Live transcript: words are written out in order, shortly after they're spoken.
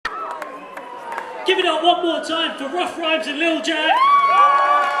Give it up one more time for Rough Rhymes and Lil Jack.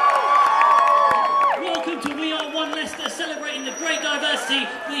 Welcome to We Are One Leicester, celebrating the great diversity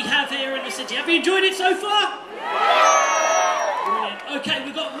we have here in the city. Have you enjoyed it so far? Brilliant. Okay,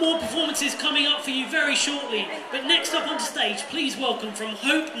 we've got more performances coming up for you very shortly. But next up onto stage, please welcome from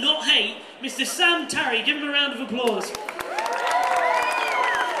Hope Not Hate, Mr. Sam Tarry. Give him a round of applause.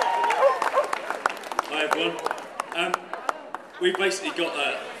 Hi everyone. We've basically got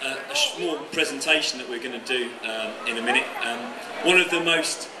a small presentation that we're going to do in a minute. One of the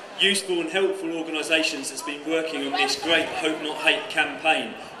most useful and helpful organisations that's been working on this great Hope Not Hate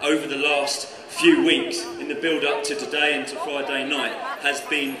campaign over the last few weeks in the build up to today and to Friday night has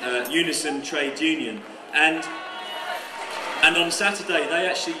been Unison Trade Union. And on Saturday they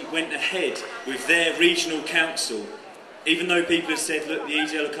actually went ahead with their regional council. Even though people have said, look, the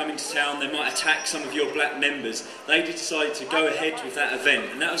EDL are coming to town, they might attack some of your black members, they decided to go ahead with that event,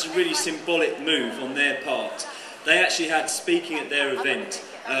 and that was a really symbolic move on their part. They actually had, speaking at their event,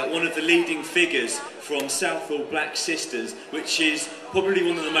 one of the leading figures from Southall Black Sisters, which is probably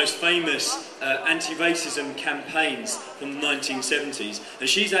one of the most famous anti-racism campaigns from the 1970s, and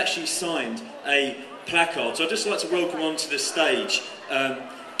she's actually signed a placard. So I'd just like to welcome onto the stage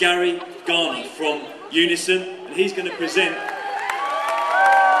Gary Garner from Unison, and he's going to present,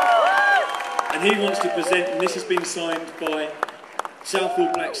 and he wants to present, and this has been signed by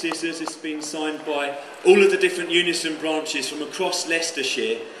Southall Black Sisters, this has been signed by all of the different Unison branches from across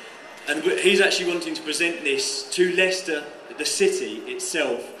Leicestershire, and he's actually wanting to present this to Leicester, the city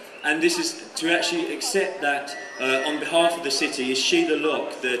itself, and this is to actually accept that on behalf of the city is Sheila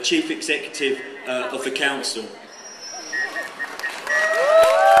Locke, the Chief Executive of the Council.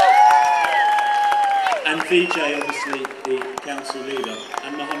 And VJ, obviously, the council leader,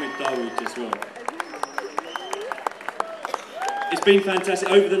 and Mohammed Dawood as well. It's been fantastic.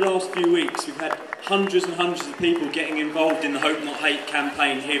 Over the last few weeks, we've had hundreds and hundreds of people getting involved in the Hope Not Hate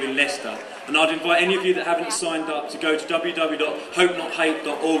campaign here in Leicester. And I'd invite any of you that haven't signed up to go to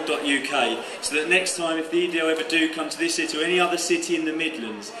www.hopenothate.org.uk so that next time, if the EDL ever do come to this city or any other city in the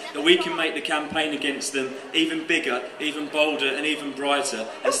Midlands, that we can make the campaign against them even bigger, even bolder and even brighter,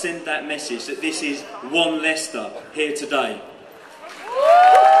 and send that message that this is one Leicester here today.